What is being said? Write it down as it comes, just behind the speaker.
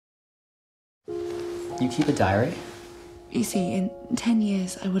You keep a diary? You see, in 10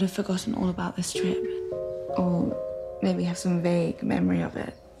 years, I would have forgotten all about this trip. Or maybe have some vague memory of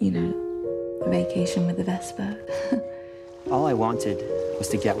it. You know, a vacation with the Vespa. All I wanted was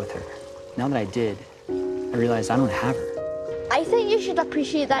to get with her. Now that I did, I realized I don't have her. I think you should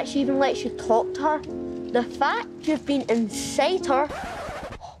appreciate that she even lets you talk to her. The fact you've been inside her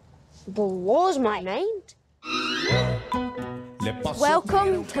blows my mind.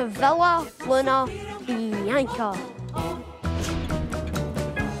 Welcome to Villa Luna Bianca.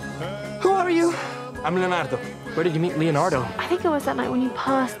 Who are you? I'm Leonardo. Where did you meet Leonardo? I think it was that night when you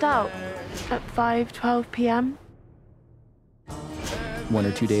passed out at 5:12 p.m. 1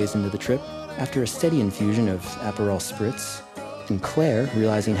 or 2 days into the trip, after a steady infusion of Aperol spritz, and Claire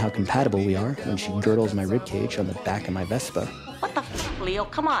realizing how compatible we are when she girdles my ribcage on the back of my Vespa. What the f, Leo?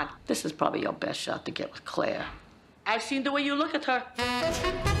 Come on. This is probably your best shot to get with Claire. I've seen the way you look at her.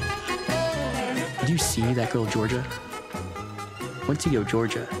 Did you see that girl, Georgia? Once you go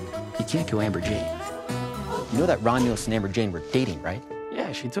Georgia, you can't go Amber Jane. You know that Ron Nielsen and Amber Jane were dating, right?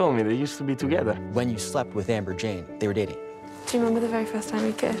 Yeah, she told me they used to be together. When you slept with Amber Jane, they were dating. Do you remember the very first time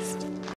we kissed?